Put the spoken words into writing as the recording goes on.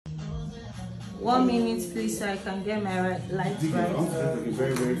1 minute, please, so I can get my lights right. A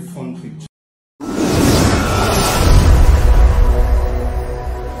very, very fun picture.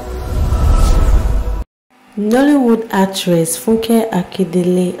 Nollywood actress FUNKE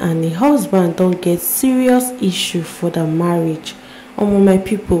Akindele and her husband don't get serious issue for the marriage. My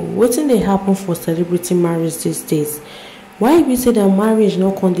people, wetin dey happen for celebrity marriage these days? Why we say that marriage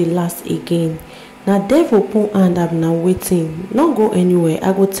not going to last again? Now devil put hand up now waiting, not go anywhere.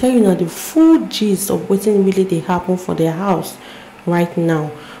 I go tell you now the full gist of wetin really they happen for their house right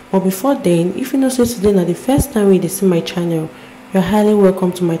now. But before then, if you know say today now the first time you see my channel, you're highly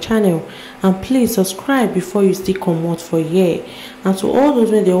welcome to my channel, and please subscribe before you still come out for here. And to all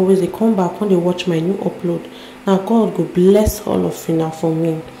those when they always they come back when they watch my new upload, now God go bless all of you now for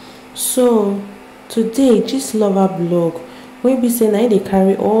me. So today Gist Lover blog wey be say now they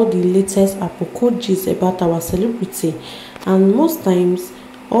carry all the latest apoko gist about our celebrity, and most times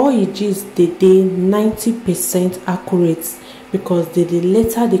all the gist they 90% accurate, because they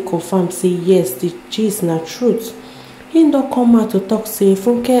later they confirm say yes, the gist na truth. He don't come out to talk say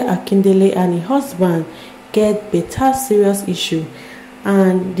FUNKE Akindele and her husband get better serious issue,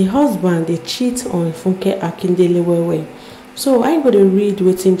 and the husband they cheat on FUNKE Akindele well. So I'm going to read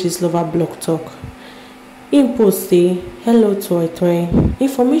wetin Gist Lover blog talk. In post say, hello Toy Toy.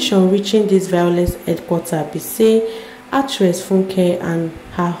 Information reaching this violence headquarters be say actress FUNKE and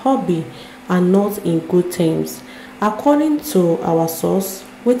her hubby are not in good terms. According to our source,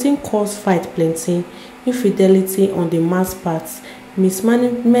 wetin cause fight plenty, infidelity on the man's part,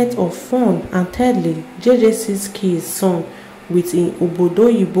 mismanagement of funds, and thirdly, JJC's kid's son with an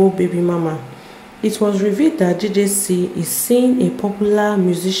Obodo baby mama. It was revealed that JJC is seeing a popular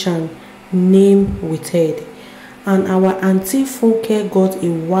musician named with head, and our auntie FUNKE got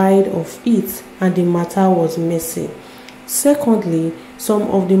a wide of it, and the matter was messy. Secondly, some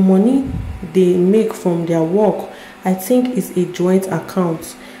of the money they make from their work, I think, is a joint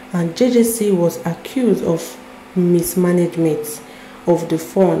account, and JJC was accused of mismanagement of the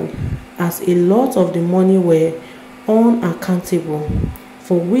fund, as a lot of the money were unaccountable,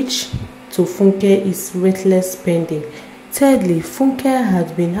 for which to FUNKE is reckless spending. Thirdly, FUNKE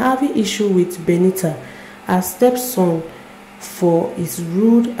had been having issue with Benita, her stepson, for his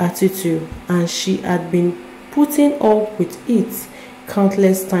rude attitude, and she had been putting up with it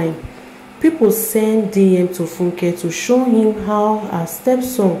countless times. People send DM to FUNKE to show him how her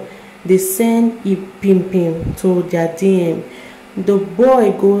stepson they send a pim to their DM. The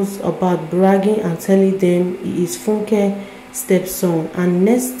boy goes about bragging and telling them he is FUNKE's stepson, and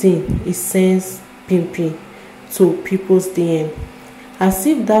next thing he sends pim to people's DM. As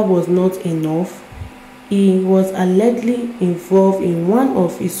if that was not enough, he was allegedly involved in one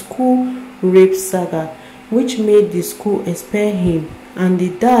of his school rape saga, which made the school expel him, and the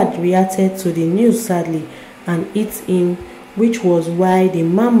dad reacted to the news sadly and hit him, which was why the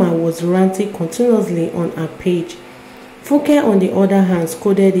mama was ranting continuously on her page. FUNKE on the other hand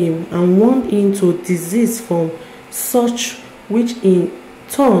scolded him and warned him to desist from such, which in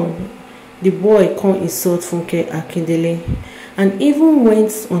turn the boy can't insult FUNKE Akindele, and even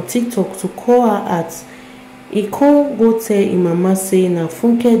went on TikTok to call her out. He can't go tell his mama saying that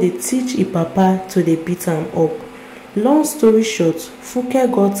FUNKE they teach his papa to they beat him up. Long story short,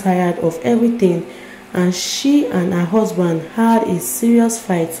 FUNKE got tired of everything, and she and her husband had a serious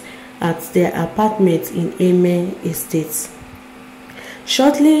fight at their apartment in Eme Estate.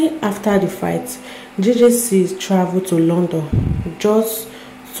 Shortly after the fight, JJC traveled to London just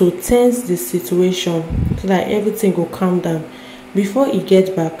to tense the situation so that everything will calm down before he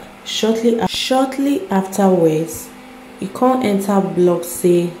get back. Shortly afterwards, he can't enter blogs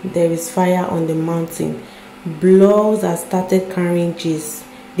say there is fire on the mountain. Blogs have started carrying gist.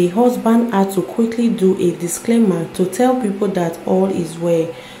 The husband had to quickly do a disclaimer to tell people that all is well.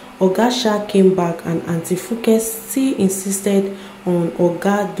 Oga came back, and Auntie FUNKE still insisted on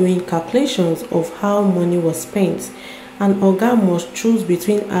Oga doing calculations of how money was spent, and Oga must choose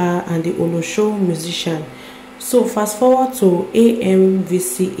between her and the Olosho musician. So fast forward to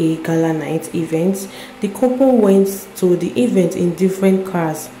AMVCA Gala Night event. The couple went to the event in different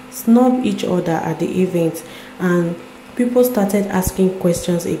cars, snubbed each other at the event, and people started asking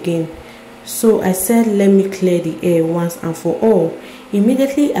questions again. So I said, let me clear the air once and for all.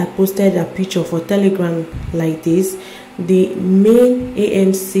 Immediately I posted a picture for Telegram like this, the main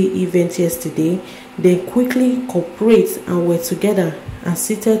AMC event yesterday. They quickly cooperate and were together and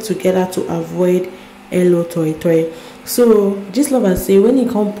seated together to avoid hello toy. So Gist Lover say when he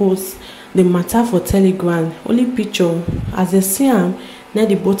come post the matter for Telegram, only picture as they see him, Now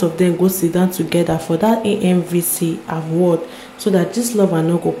the both of them go sit down together for that AMVC award so that this lover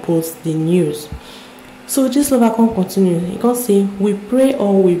no go post the news. So this lover can continue. He can say, we pray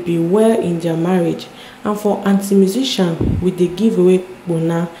all will be well in their marriage. And for anti-musician with the giveaway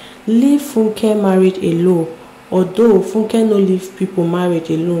bona, leave Funke marriage alone. Although Funke no leave people marriage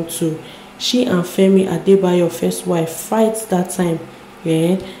alone too. She and Femi Adebayo, first wife, fight that time,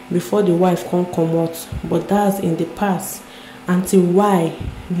 before the wife come out. But that's in the past. Until why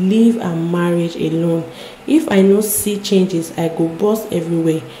leave and marriage alone? If I no see changes, I go bust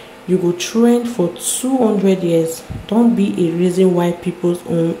everywhere. You go trend for 200 years. Don't be a reason why people's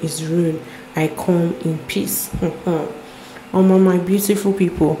home is ruined. I come in peace. My beautiful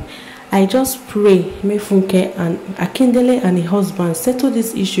people, I just pray may Funke and Akindele and the husband settle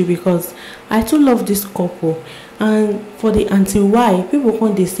this issue, because I too love this couple. And for the anti-why, people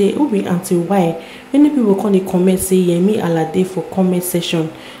come they say, oh, be anti-why. Many people come they comment say Yemi Alade for comment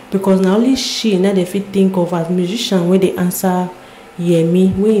session, because now only she now they fit think of as musician when they answer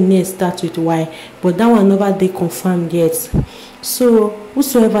Yemi, we need start with why, but that one never they confirmed yet. So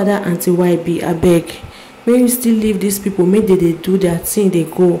whosoever that anti-why be, I beg, may you still leave these people, maybe they do their thing, they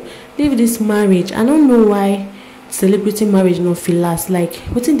go. Leave this marriage. I don't know why celebrity marriage no feel last. Like,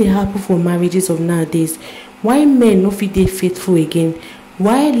 what thing they happen for marriages of nowadays? Why men no feel they faithful again?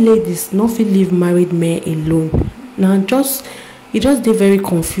 Why ladies no feel leave married men alone? Now it just they very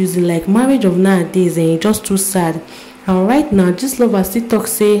confusing. Like, marriage of nowadays and just too sad. And right now, this lover still talk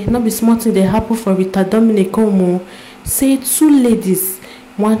say not be smart thing they happen for Rita Dominic Como. Say two ladies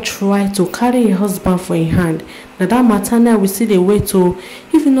one try to carry a husband for a hand. Now that matter now we see the way to,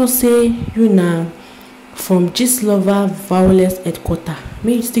 if you not say you now from this lover violence headquarter,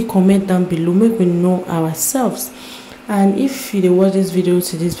 may you still comment down below, make we know ourselves. And if you watch this video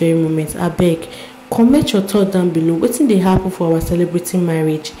to this very moment, I beg, comment your thought down below. What's in the happen for our celebrity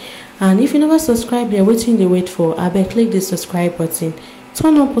marriage? And if you never subscribe, they're waiting they wait for, I beg, click the subscribe button.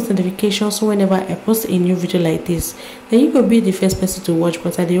 Turn on post notifications so whenever I post a new video like this, then you will be the first person to watch.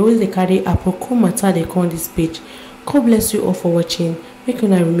 But they always carry apropos matter they call this page. God bless you all for watching. Make you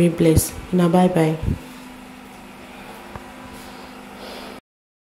remain blessed. Bye bye.